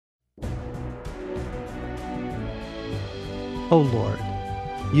O Lord,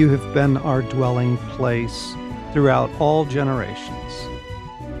 you have been our dwelling place throughout all generations.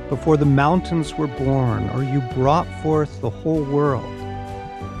 Before the mountains were born, or you brought forth the whole world,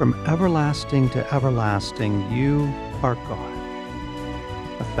 from everlasting to everlasting, you are God.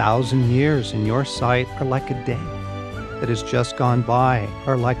 1,000 years in your sight are like a day that has just gone by,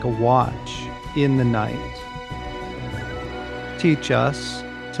 are like a watch in the night. Teach us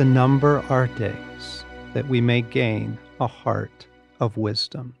to number our days, that we may gain a heart of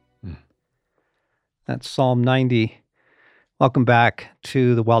wisdom. That's Psalm 90. Welcome back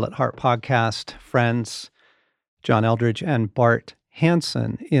to the Well at Heart podcast, friends. John Eldredge and Bart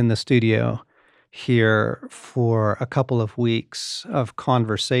Hansen in the studio here for a couple of weeks of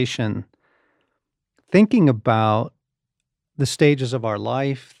conversation, thinking about the stages of our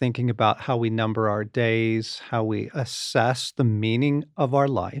life, thinking about how we number our days, how we assess the meaning of our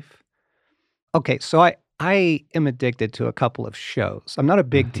life. Okay, so I am addicted to a couple of shows. I'm not a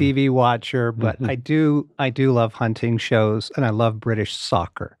big TV watcher, but I do love hunting shows, and I love British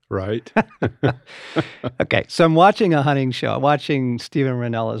soccer. Right. Okay, so I'm watching a hunting show. I'm watching Steven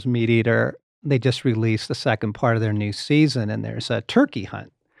Ranella's Meat Eater. They just released the second part of their new season, and there's a turkey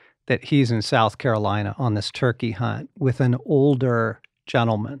hunt that he's in South Carolina on this turkey hunt with an older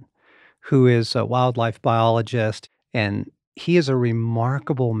gentleman who is a wildlife biologist, and he is a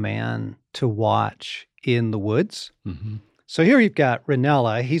remarkable man to watch in the woods. Mm-hmm. So here you've got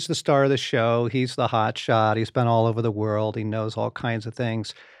Ranella. He's the star of the show. He's the hot shot. He's been all over the world. He knows all kinds of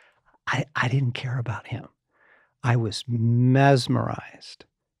things. I didn't care about him. I was mesmerized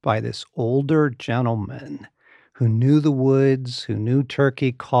by this older gentleman who knew the woods, who knew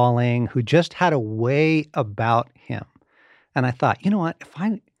turkey calling, who just had a way about him. And I thought, you know what?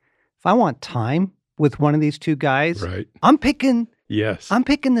 If I want time with one of these two guys, Right. I'm picking Yes.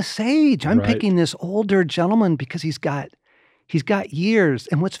 the sage. I'm Right. picking this older gentleman because he's got years.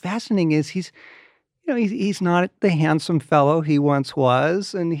 And what's fascinating is he's not the handsome fellow he once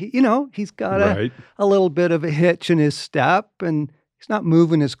was, and he's got Right. a little bit of a hitch in his step, and he's not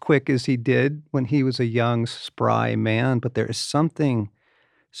moving as quick as he did when he was a young, spry man. But there is something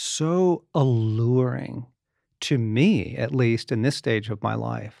so alluring to me, at least in this stage of my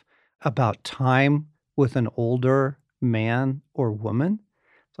life, about time with an older man or woman.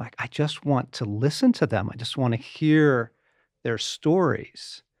 It's like, I just want to listen to them. I just want to hear their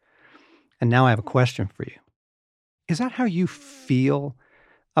stories. And now I have a question for you. Is that how you feel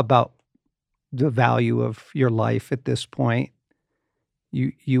about the value of your life at this point?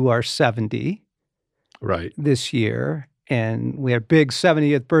 You are 70 Right. this year, and we had a big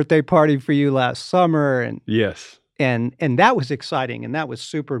 70th birthday party for you last summer, Yes. and that was exciting, and that was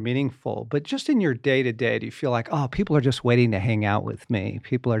super meaningful. But just in your day-to-day, do you feel like, oh, people are just waiting to hang out with me?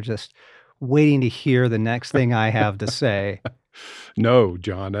 People are just waiting to hear the next thing I have to say? No,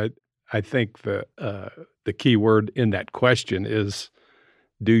 John. I think the key word in that question is,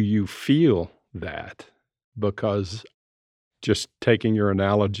 do you feel that? Because just taking your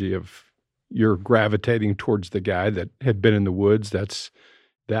analogy of you're gravitating towards the guy that had been in the woods,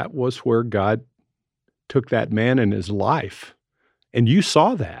 that was where God took that man in his life. And you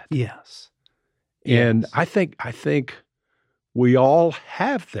saw that. Yes. And Yes. I think we all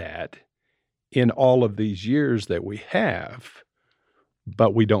have that in all of these years that we have,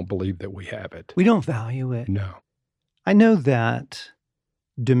 but we don't believe that we have it. We don't value it. No. I know that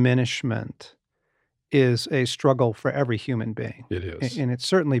diminishment is a struggle for every human being. It is. And it's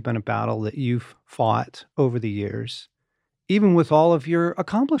certainly been a battle that you've fought over the years, even with all of your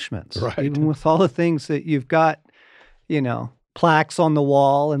accomplishments, Right. even with all the things that you've got, plaques on the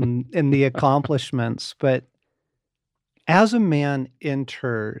wall and the accomplishments. But as a man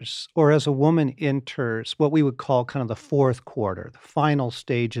enters, or as a woman enters, what we would call kind of the fourth quarter, the final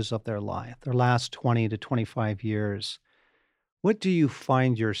stages of their life, their last 20 to 25 years, what do you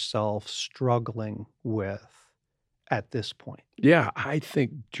find yourself struggling with at this point? Yeah, I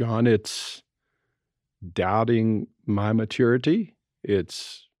think, John, it's doubting my maturity.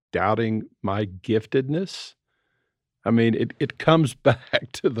 It's doubting my giftedness. I mean, it comes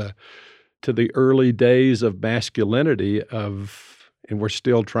back to the early days of masculinity and we're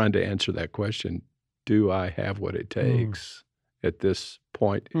still trying to answer that question. Do I have what it takes at this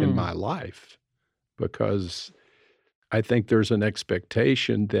point in my life? Because I think there's an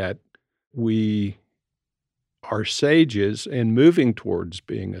expectation that we are sages and moving towards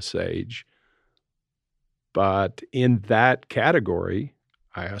being a sage. But in that category,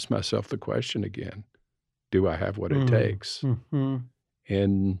 I ask myself the question again, do I have what it takes? Mm-hmm.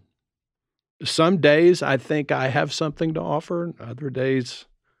 And some days I think I have something to offer. Other days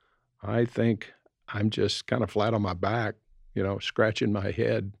I think I'm just kind of flat on my back scratching my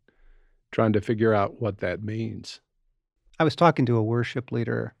head, trying to figure out what that means. I was talking to a worship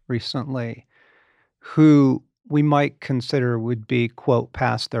leader recently who we might consider would be, quote,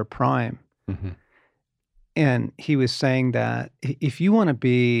 past their prime. Mm-hmm. And he was saying that if you want to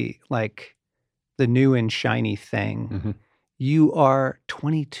be like the new and shiny thing, Mm-hmm. you are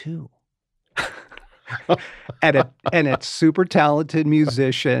 22 and a super talented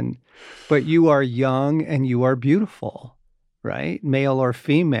musician, but you are young and you are beautiful, right? Male or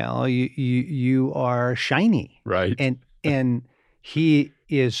female, you are shiny. Right. And he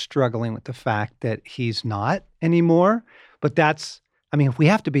is struggling with the fact that he's not anymore. But if we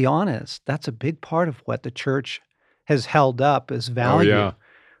have to be honest, that's a big part of what the church has held up as value. Oh, yeah.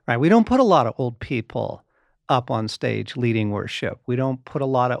 Right? We don't put a lot of old people up on stage leading worship. We don't put a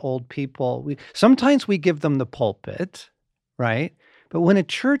lot of old people. Sometimes we give them the pulpit, right? But when a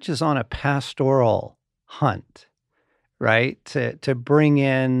church is on a pastoral hunt, right, to bring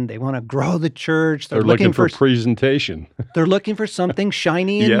in, they want to grow the church. They're looking for presentation. They're looking for something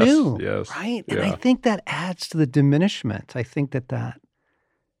shiny and Yes, new, yes, right? And yeah. I think that adds to the diminishment. I think that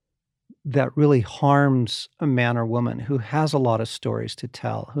really harms a man or woman who has a lot of stories to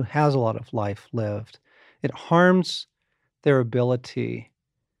tell, who has a lot of life lived. It harms their ability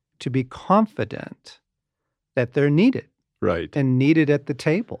to be confident that they're needed. Right. And needed at the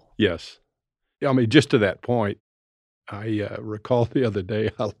table. Yes. I mean, just to that point, I recall the other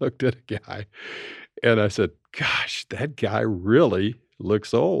day I looked at a guy and I said, gosh, that guy really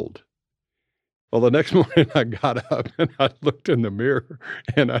looks old. Well, the next morning I got up and I looked in the mirror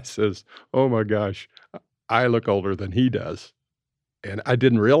and I says, oh my gosh, I look older than he does. And I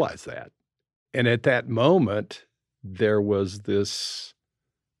didn't realize that. And at that moment, there was this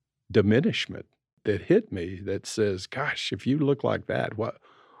diminishment that hit me that says, gosh, if you look like that,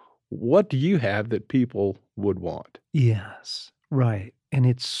 what do you have that people would want? Yes, right. And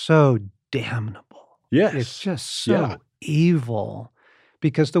it's so damnable. Yes. It's just so evil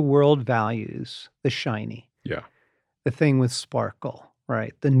because the world values the shiny. Yeah. The thing with sparkle,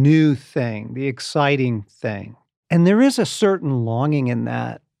 right? The new thing, the exciting thing. And there is a certain longing in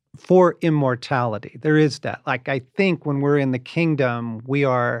that for immortality. There is that. Like, I think when we're in the kingdom, we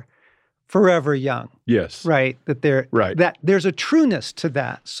are forever young. Yes. Right? That there's a trueness to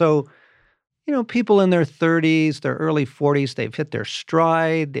that. So, people in their 30s, their early 40s, they've hit their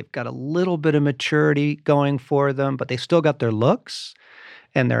stride. They've got a little bit of maturity going for them, but they still got their looks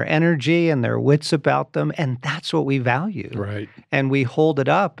and their energy and their wits about them. And that's what we value. Right. And we hold it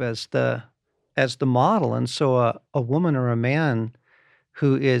up as the model. And so a woman or a man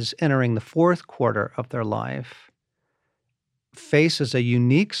who is entering the fourth quarter of their life faces a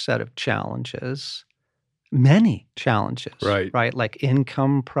unique set of challenges, many challenges. Right? Like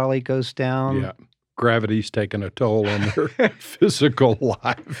income probably goes down. Yeah. Gravity's taking a toll on their physical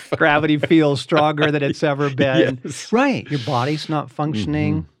life. Gravity feels stronger than it's ever been. Yes. Right. Your body's not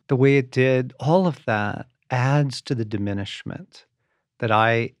functioning the way it did. All of that adds to the diminishment that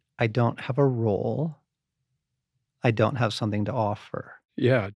I don't have a role. I don't have something to offer.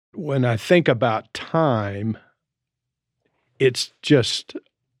 Yeah. When I think about time, it's just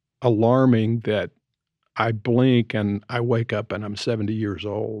alarming that I blink and I wake up and I'm 70 years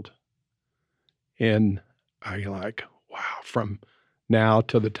old. And I like, wow, from now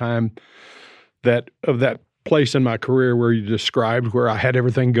to the time of that place in my career where you described where I had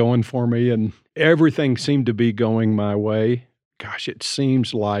everything going for me and everything seemed to be going my way. Gosh, it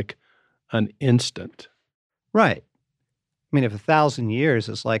seems like an instant. Right. I mean, if 1,000 years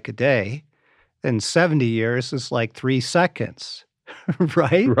is like a day, then 70 years is like 3 seconds,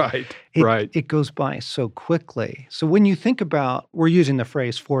 right? Right. It goes by so quickly. So when you think about, we're using the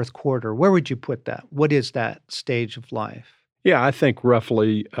phrase fourth quarter, where would you put that? What is that stage of life? Yeah, I think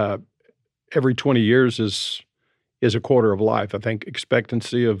roughly every 20 years is a quarter of life. I think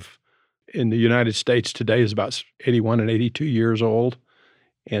expectancy in the United States today is about 81 and 82 years old.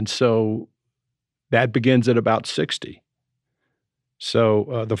 And so that begins at about 60.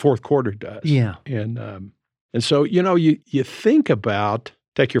 So the fourth quarter does. Yeah. And so, you think about,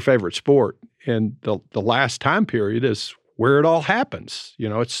 take your favorite sport, and the last time period is where it all happens.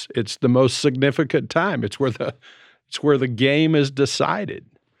 It's the most significant time. It's where the game is decided.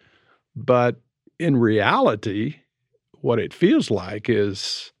 But in reality, what it feels like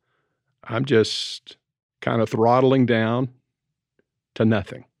is I'm just kind of throttling down to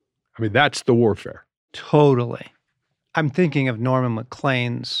nothing. I mean, that's the warfare. Totally. I'm thinking of Norman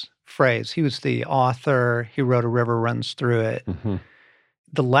MacLean's phrase. He was the author. He wrote A River Runs Through It. Mm-hmm.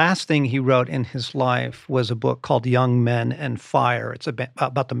 The last thing he wrote in his life was a book called Young Men and Fire. It's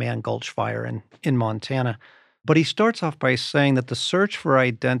about the Mann Gulch fire in Montana. But he starts off by saying that the search for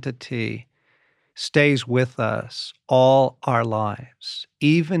identity stays with us all our lives,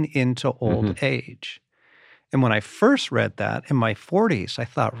 even into old age. And when I first read that in my 40s, I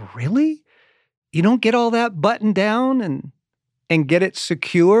thought, really? You don't get all that buttoned down and get it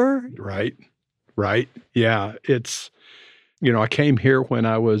secure? Right. Right. Yeah. It's, I came here when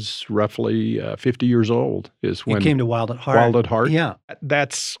I was roughly 50 years old is You when came to Wild at Heart. Wild at Heart. Yeah.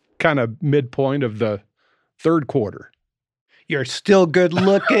 That's kind of midpoint of the third quarter. You're still good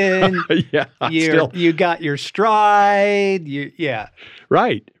looking. Yeah. You got your stride. Yeah.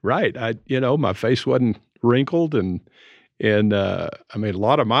 Right. Right. My face wasn't wrinkled and I made a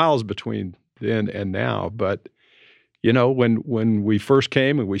lot of miles between then and now. But, when we first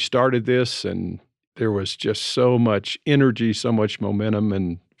came and we started this, and there was just so much energy, so much momentum,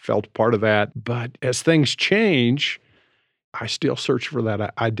 and felt part of that. But as things change, I still search for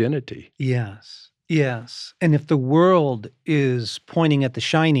that identity. Yes. Yes. And if the world is pointing at the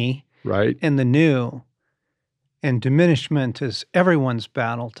shiny Right. and the new, and diminishment is everyone's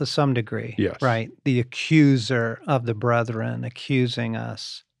battle to some degree. Yes. Right? The accuser of the brethren accusing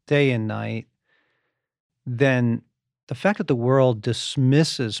us day and night. Then the fact that the world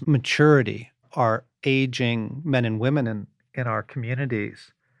dismisses maturity, our aging men and women in our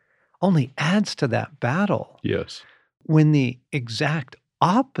communities, only adds to that battle. Yes. When the exact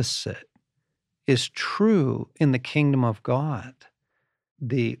opposite is true in the kingdom of God.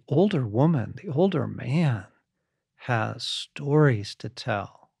 The older woman, the older man has stories to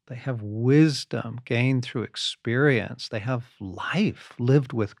tell. They have wisdom gained through experience. They have life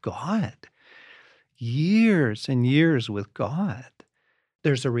lived with God, years and years with God.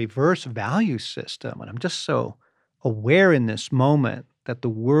 There's a reverse value system, and I'm just so aware in this moment that the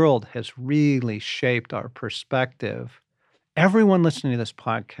world has really shaped our perspective. Everyone listening to this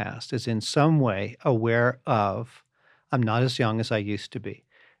podcast is in some way aware of, I'm not as young as I used to be.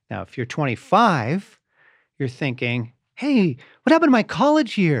 Now, if you're 25, you're thinking, hey, what happened to my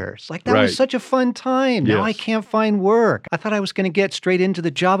college years? Like, that was such a fun time. Now I can't find work. I thought I was going to get straight into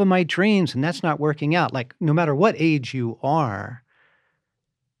the job of my dreams, and that's not working out. Like, no matter what age you are,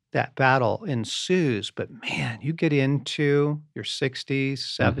 that battle ensues. But man, you get into your 60s,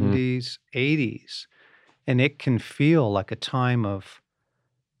 70s, 80s, and it can feel like a time of,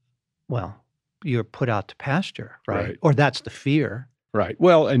 well, you're put out to pasture, right? Or that's the fear. Right.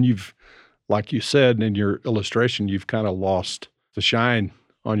 Well, and you've, like you said in your illustration, you've kind of lost the shine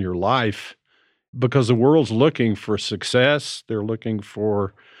on your life because the world's looking for success. They're looking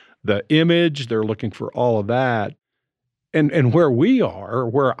for the image. They're looking for all of that. And where we are,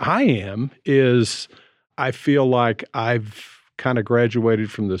 where I am, is I feel like I've kind of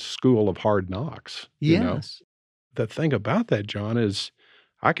graduated from the school of hard knocks. Yes. The thing about that, John, is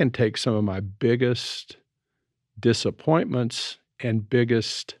I can take some of my biggest disappointments and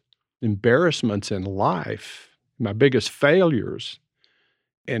biggest embarrassments in life, my biggest failures,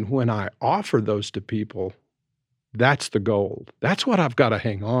 and when I offer those to people, that's the gold. That's what I've got to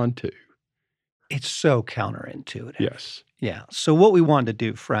hang on to. It's so counterintuitive. Yes. Yeah. So what we wanted to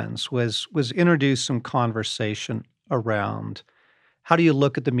do, friends, was introduce some conversation around how do you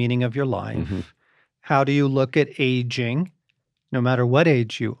look at the meaning of your life? How do you look at aging, no matter what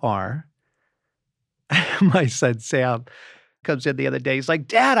age you are? My son Sam comes in the other day. He's like,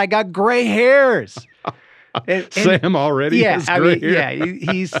 Dad, I got gray hairs. And Sam already has gray hair.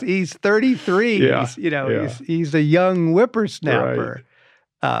 Yeah, he's 33. Yeah, he's a young whippersnapper.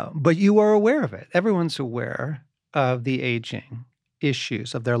 Right. But you are aware of it. Everyone's aware of the aging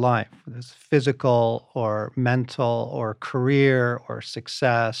issues of their life, whether it's physical or mental or career or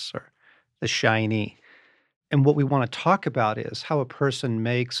success or the shiny. And what we want to talk about is how a person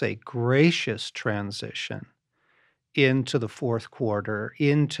makes a gracious transition into the fourth quarter,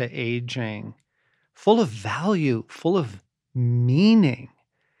 into aging, full of value, full of meaning,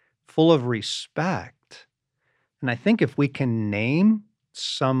 full of respect. And I think if we can name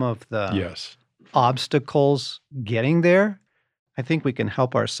some of the obstacles getting there, I think we can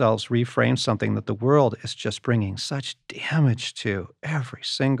help ourselves reframe something that the world is just bringing such damage to every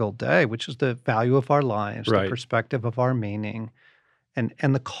single day, which is the value of our lives, the perspective of our meaning, and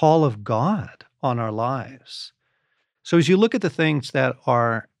the call of God on our lives. So as you look at the things that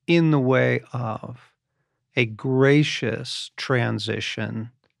are in the way of a gracious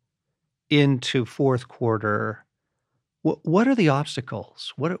transition into fourth quarter, what are the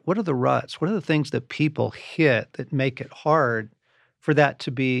obstacles? What are the ruts? What are the things that people hit that make it hard for that to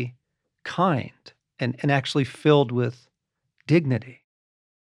be kind and actually filled with dignity?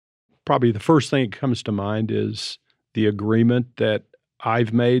 Probably the first thing that comes to mind is the agreement that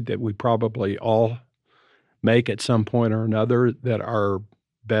I've made, that we probably all make at some point or another, that our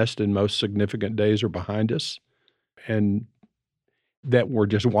best and most significant days are behind us, and that we're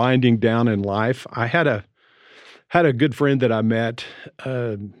just winding down in life. I had a good friend that I met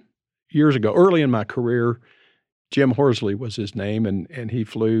years ago, early in my career. Jim Horsley was his name, and he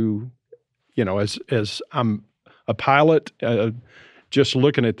flew, as I'm a pilot, just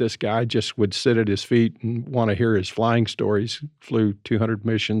looking at this guy, just would sit at his feet and want to hear his flying stories. Flew 200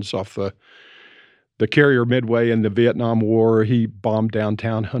 missions off the carrier Midway in the Vietnam War. He bombed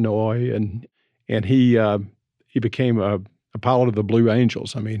downtown Hanoi, and he became a pilot of the Blue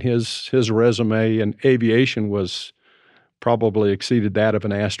Angels. I mean, his resume in aviation was probably exceeded that of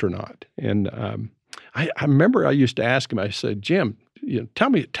an astronaut. And I remember I used to ask him, I said, Jim, tell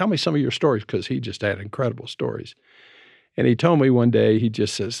me some of your stories, because he just had incredible stories. And he told me one day, he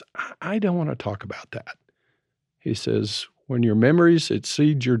just says, I don't want to talk about that. He says, when your memories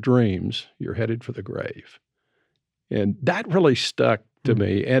exceed your dreams, you're headed for the grave. And that really stuck to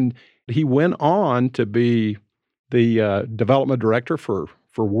me. And he went on to be the development director for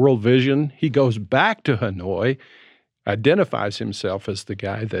World Vision. He goes back to Hanoi, identifies himself as the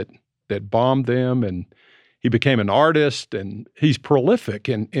guy that bombed them, and he became an artist, and he's prolific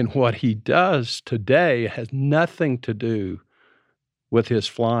in what he does today. Has nothing to do with his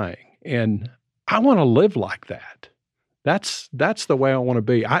flying. And I want to live like that. That's the way I want to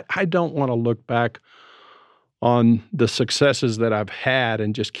be. I don't want to look back on the successes that I've had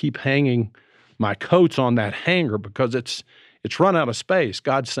and just keep hanging my coats on that hanger, because it's run out of space.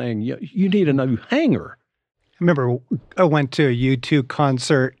 God's saying, you need a new hanger. I remember I went to a U2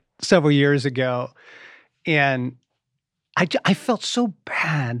 concert several years ago, and I felt so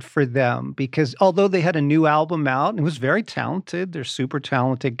bad for them, because although they had a new album out, and it was very talented, they're super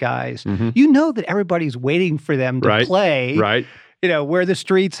talented guys, you know that everybody's waiting for them to play. Right. Where the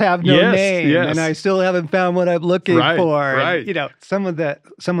streets have no name, and I still haven't found what I'm looking for. Right. And, some of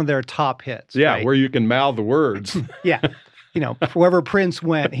their top hits. Yeah, right? where you can mouth the words. Yeah. Wherever Prince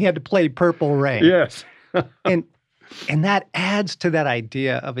went, he had to play Purple Rain. Yes. And that adds to that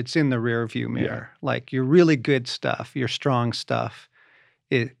idea of it's in the rearview mirror. Yeah. Like your really good stuff, your strong stuff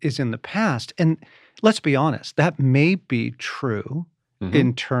is in the past. And let's be honest, that may be true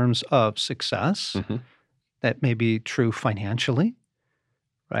in terms of success. That may be true financially,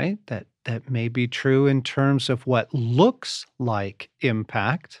 right? That may be true in terms of what looks like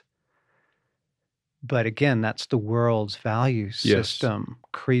impact. But again, that's the world's value system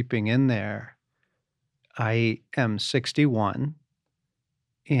creeping in there. I am 61,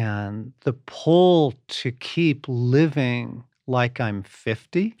 and the pull to keep living like I'm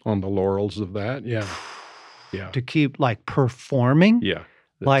 50. On the laurels of that, yeah. To keep performing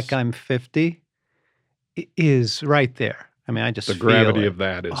like I'm 50 is right there. I mean, I just the feel gravity it. of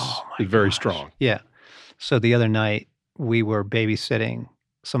that is very strong. Yeah. So the other night, we were babysitting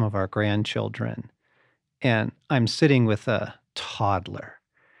some of our grandchildren, and I'm sitting with a toddler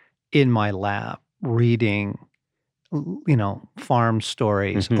in my lap, reading, farm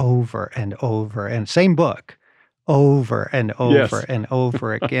stories over and over, and same book over and over and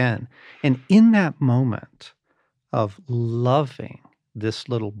over again. And in that moment of loving this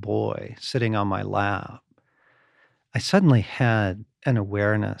little boy sitting on my lap, I suddenly had an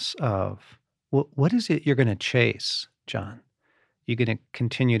awareness of, what is it you're going to chase, John? You're going to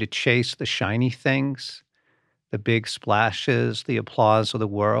continue to chase the shiny things, the big splashes, the applause of the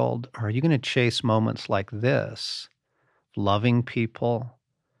world? Or are you going to chase moments like this, loving people,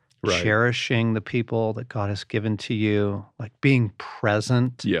 cherishing the people that God has given to you, like being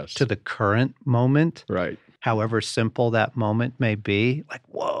present to the current moment, however simple that moment may be? Like,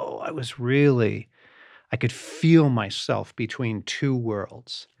 whoa, I could feel myself between two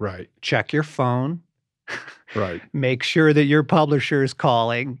worlds. Right. Check your phone. Right. Make sure that your publisher is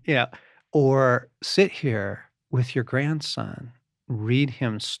calling, or sit here with your grandson, read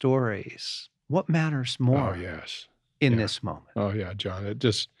him stories. What matters more in this moment? Oh, yeah, John. It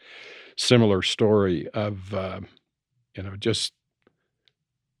just similar story of, just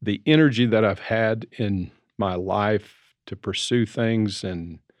the energy that I've had in my life to pursue things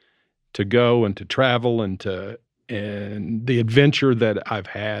and to go and to travel and the adventure that I've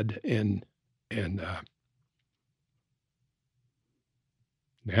had and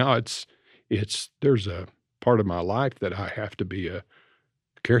now there's a part of my life that I have to be a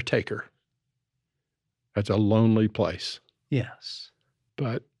caretaker. That's a lonely place. Yes.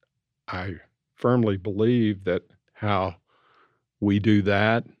 But I firmly believe that how we do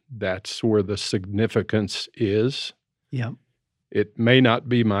that, that's where the significance is. Yep. It may not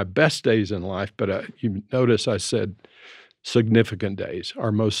be my best days in life, but you notice I said significant days.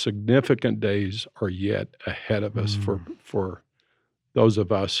 Our most significant days are yet ahead of us for those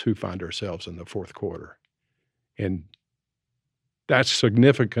of us who find ourselves in the fourth quarter. And that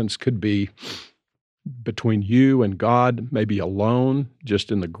significance could be between you and God, maybe alone,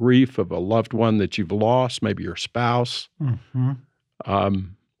 just in the grief of a loved one that you've lost, maybe your spouse,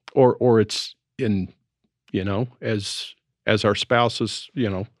 or it's in, as our spouses,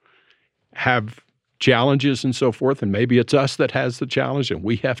 have challenges and so forth, and maybe it's us that has the challenge and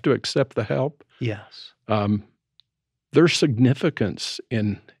we have to accept the help. Yes. There's significance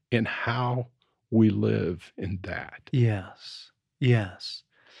in how we live in that. Yes. Yes.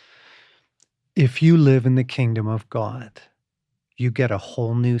 If you live in the kingdom of God, you get a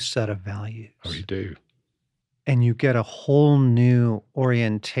whole new set of values. Oh, you do. And you get a whole new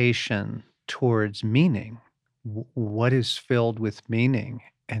orientation towards meaning. What is filled with meaning?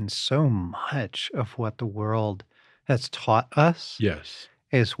 And so much of what the world has taught us Yes.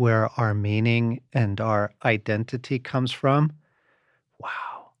 is where our meaning and our identity comes from.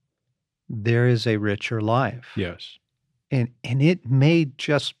 Wow. There is a richer life. Yes. And it may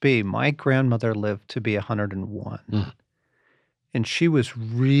just be, my grandmother lived to be 101. And she was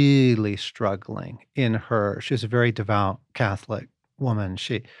really struggling she was a very devout Catholic woman.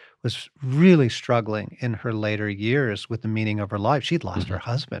 She was really struggling in her later years with the meaning of her life. She'd lost her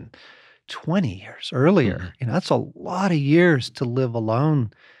husband 20 years earlier. That's a lot of years to live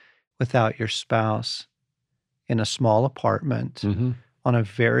alone without your spouse in a small apartment on a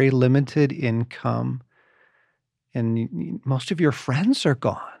very limited income. And most of your friends are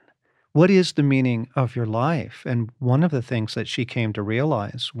gone. What is the meaning of your life? And one of the things that she came to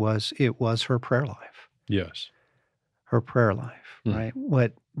realize was it was her prayer life. Yes. Her prayer life, right?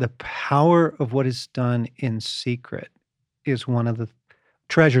 What the power of what is done in secret is one of the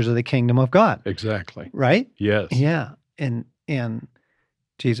treasures of the kingdom of God. Exactly. Right? Yes. Yeah. And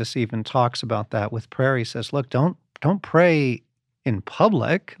Jesus even talks about that with prayer. He says, look, don't pray in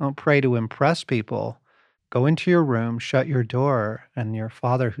public. Don't pray to impress people. Go into your room, shut your door, and your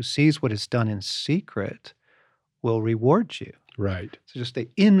Father who sees what is done in secret will reward you. Right. So just the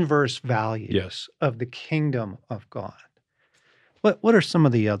inverse values of the kingdom of God. What are some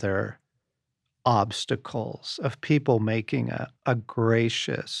of the other obstacles of people making a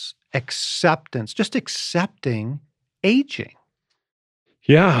gracious acceptance, just accepting aging?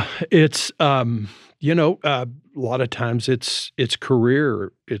 Yeah, it's a lot of times it's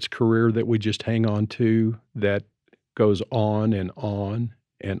career. It's career that we just hang on to that goes on and on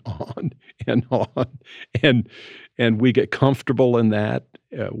and on and on, and we get comfortable in that.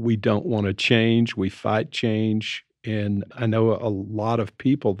 We don't want to change. We fight change, and I know a lot of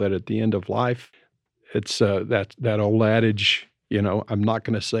people that at the end of life, it's that old adage. I'm not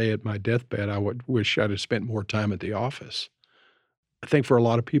going to say at my deathbed, I would wish I'd have spent more time at the office. I think for a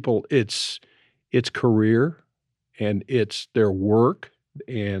lot of people, it's career and it's their work.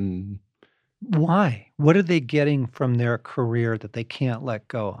 And why? What are they getting from their career that they can't let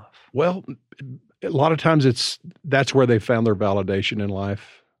go of? Well, a lot of times that's where they found their validation in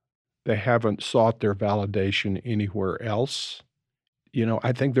life. They haven't sought their validation anywhere else.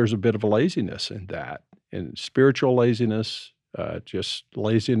 I think there's a bit of a laziness in that, and spiritual laziness, just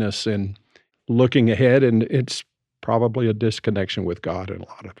laziness in looking ahead, and it's probably a disconnection with God in a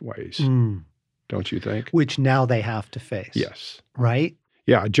lot of ways. Don't you think? Which now they have to face. Yes. Right?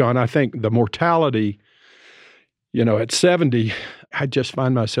 Yeah, John, I think the mortality, at 70, I just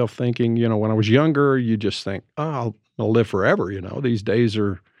find myself thinking, when I was younger, you just think, oh, I'll live forever. These days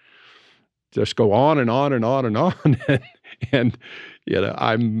are just go on and on and on and on. and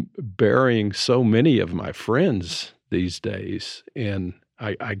I'm burying so many of my friends these days. And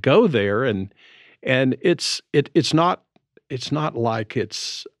I go there and it's not like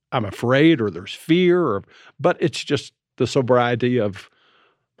I'm afraid or there's fear, but it's just the sobriety of,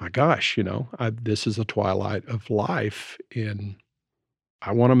 my gosh, this is the twilight of life, and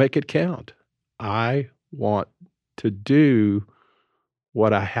I want to make it count. I want to do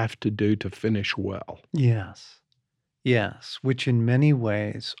what I have to do to finish well. Yes. Yes. Which in many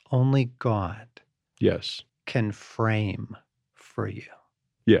ways only God can frame for you.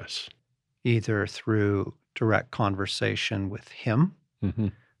 Yes. Either through direct conversation with Him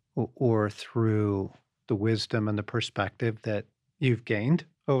or through the wisdom and the perspective that you've gained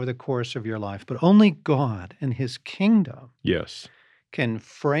over the course of your life. But only God and His kingdom can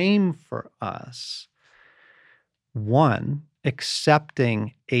frame for us, one,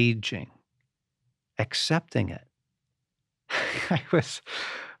 accepting aging, accepting it.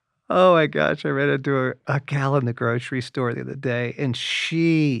 Oh my gosh, I ran into a gal in the grocery store the other day, and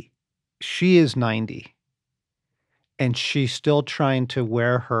she is 90. and she's still trying to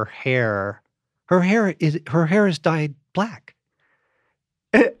wear her hair. Her hair is dyed black.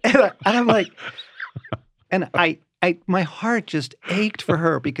 And I'm like, and my heart just ached for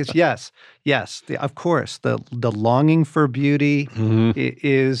her because yes, of course, the longing for beauty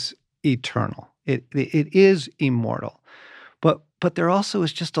is eternal. It is immortal, but there also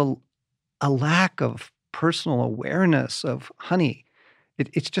is just a lack of personal awareness of, honey,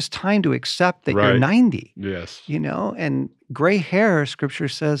 it's just time to accept that you're 90. Yes. And gray hair, Scripture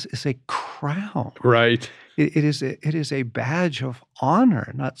says, is a crown. Right. It is a badge of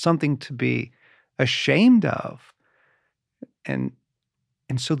honor, not something to be ashamed of. And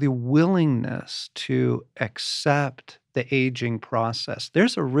so the willingness to accept the aging process,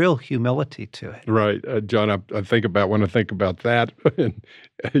 there's a real humility to it. Right. John, I think about that, and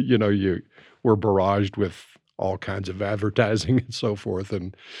we're barraged with all kinds of advertising and so forth.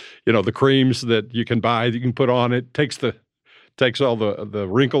 And, the creams that you can buy, that you can put on, it takes all the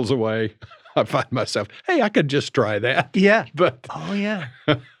wrinkles away. I find myself, hey, I could just try that. Yeah. But oh, yeah.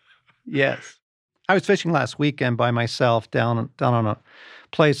 Yes. I was fishing last weekend by myself down on a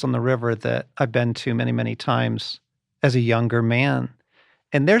place on the river that I've been to many, many times as a younger man.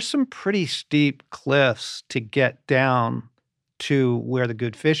 And there's some pretty steep cliffs to get down to where the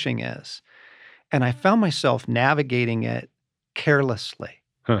good fishing is. And I found myself navigating it carelessly.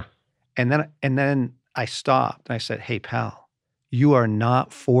 Huh. And then I stopped and I said, hey, pal, you are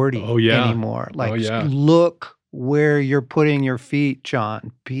not 40 anymore. Look where you're putting your feet,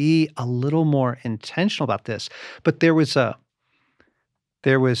 John. Be a little more intentional about this. But there was a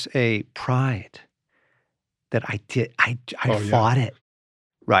pride that I did. I fought it,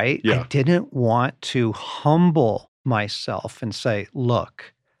 right? Yeah. I didn't want to humble myself and say,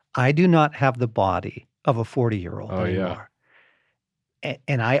 look, I do not have the body of a 40-year-old anymore. Yeah.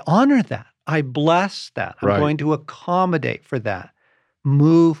 And I honor that. I bless that. I'm going to accommodate for that.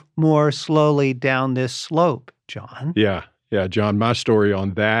 Move more slowly down this slope, John. Yeah. Yeah, John, my story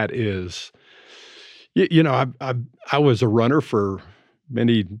on that is, I was a runner for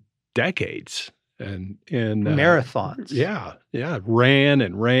many decades and marathons. Yeah. Ran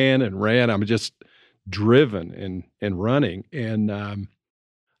and ran and ran. I'm just driven in running. And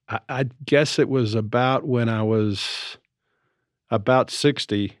I guess it was about when I was about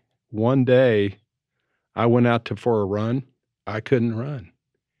 60, one day I went out for a run. I couldn't run.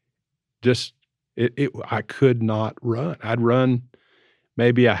 I could not run. I'd run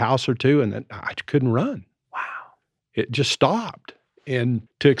maybe a house or two and then I couldn't run. Wow. It just stopped. And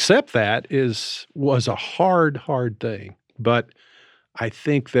to accept that was a hard thing. But I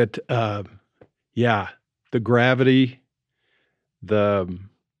think that, the gravity, the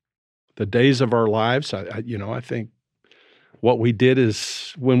days of our lives, I think what we did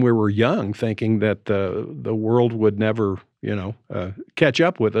is when we were young, thinking that the world would never, catch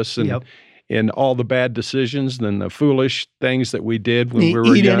up with us and all the bad decisions and the foolish things that we did when we were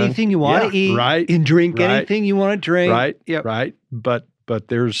young. Eat anything you want to eat. Right. And drink anything you want to drink. Right. Yep. Right. But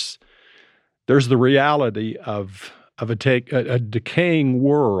there's the reality of a decaying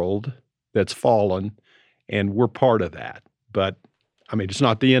world that's fallen, and we're part of that. But I mean, it's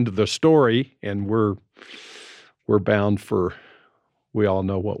not the end of the story, and we're bound for. We all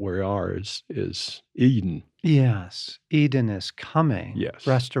know what we are is Eden. Yes, Eden is coming. Yes,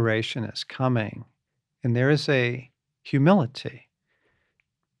 restoration is coming, and there is a humility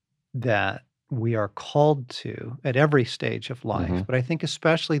that we are called to at every stage of life. Mm-hmm. But I think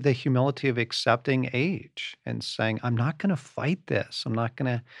especially the humility of accepting age and saying, I'm not going to fight this. I'm not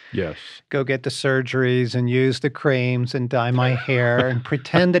going to go get the surgeries and use the creams and dye my hair and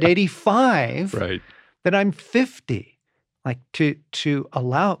pretend at 85 that I'm 50. Like to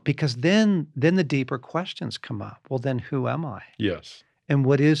allow, because then the deeper questions come up. Well, then who am I? Yes. And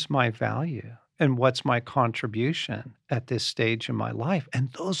what is my value? And what's my contribution at this stage in my life?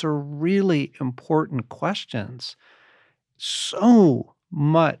 And those are really important questions. So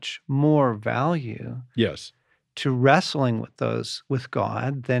much more value to wrestling with those with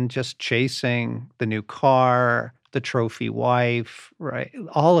God than just chasing the new car, the trophy wife, right?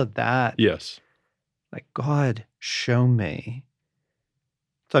 All of that. Yes. Like, God, show me.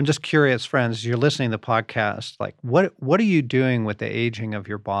 So I'm just curious, friends, you're listening to the podcast, like what are you doing with the aging of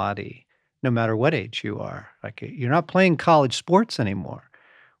your body? No matter what age you are, like you're not playing college sports anymore.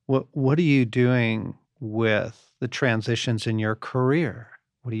 What are you doing with the transitions in your career?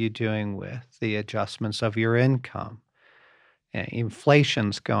 What are you doing with the adjustments of your income?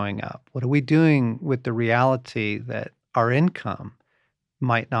 Inflation's going up. What are we doing with the reality that our income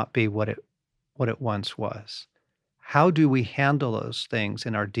might not be what it once was? How do we handle those things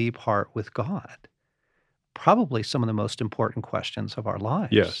in our deep heart with God? probably some of the most important questions of our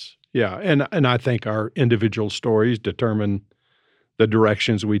lives. Yes. Yeah. And I think our individual stories determine the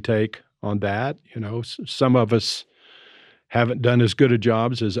directions we take on that. Some of us haven't done as good a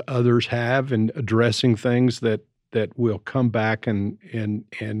jobs as others have in addressing things that will come back and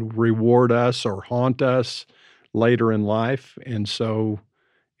reward us or haunt us later in life. And so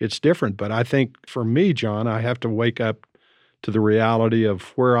it's different. But I think for me, John, I have to wake up to the reality of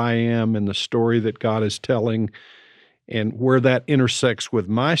where I am and the story that God is telling and where that intersects with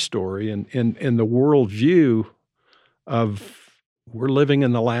my story and the worldview of we're living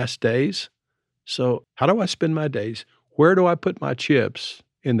in the last days. So how do I spend my days? Where do I put my chips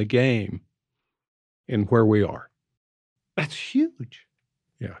in the game and where we are? That's huge.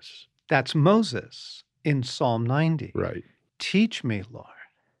 Yes. That's Moses in Psalm 90. Right. Teach me, Lord,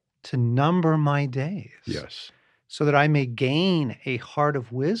 to number my days. Yes. So that I may gain a heart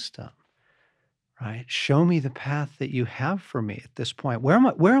of wisdom, right? Show me the path that you have for me at this point. Where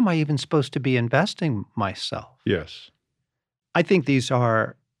am I even supposed to be investing myself? Yes. I think these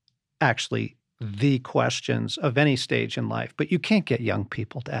are actually the questions of any stage in life, but you can't get young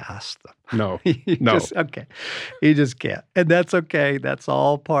people to ask them. No, no. You just can't. And that's okay. That's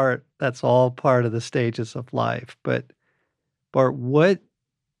all part of the stages of life. But Bart,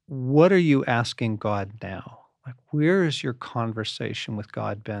 what are you asking God now? Like, where is your conversation with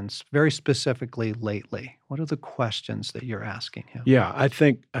God been very specifically lately? What are the questions that you're asking him? Yeah, I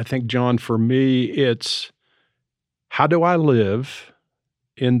think, John, for me, it's how do I live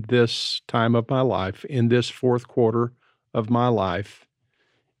in this time of my life, in this fourth quarter of my life,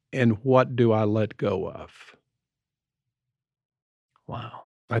 and what do I let go of? Wow.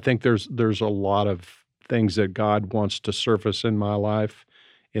 I think there's a lot of things that God wants to surface in my life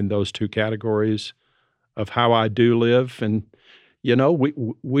in those two categories of how I do live. And,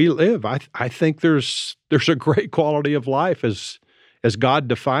 we live. I think there's a great quality of life as God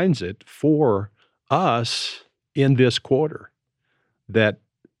defines it for us in this quarter that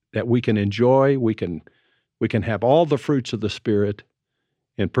we can enjoy, we can have all the fruits of the Spirit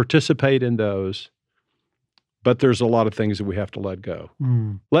and participate in those. But there's a lot of things that we have to let go.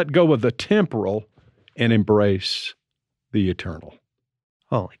 Let go of the temporal and embrace the eternal.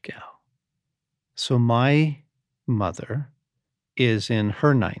 Holy cow. So my mother is in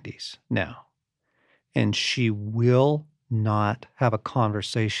her 90s now, and she will not have a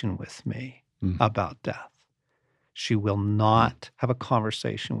conversation with me about death. She will not have a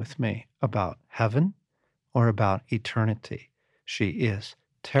conversation with me about heaven or about eternity. She is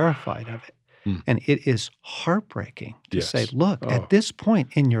terrified of it. And it is heartbreaking to say, look, at this point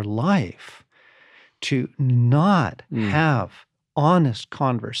in your life, to not have honest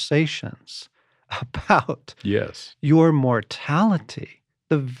conversations about your mortality,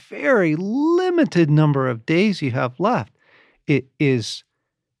 the very limited number of days you have left, it's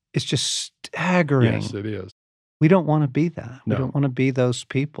just staggering. Yes, it is. We don't want to be that. No. We don't want to be those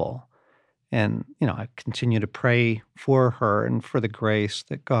people. And, I continue to pray for her and for the grace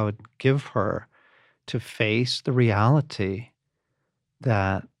that God would give her to face the reality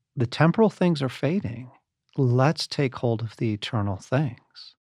that the temporal things are fading. Let's take hold of the eternal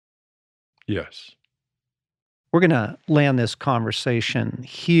things. Yes. We're going to land this conversation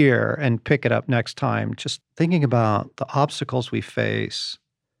here and pick it up next time, just thinking about the obstacles we face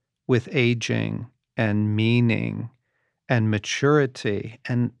with aging and meaning and maturity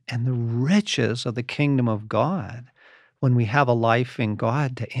and the riches of the kingdom of God when we have a life in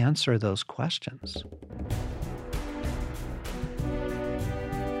God to answer those questions.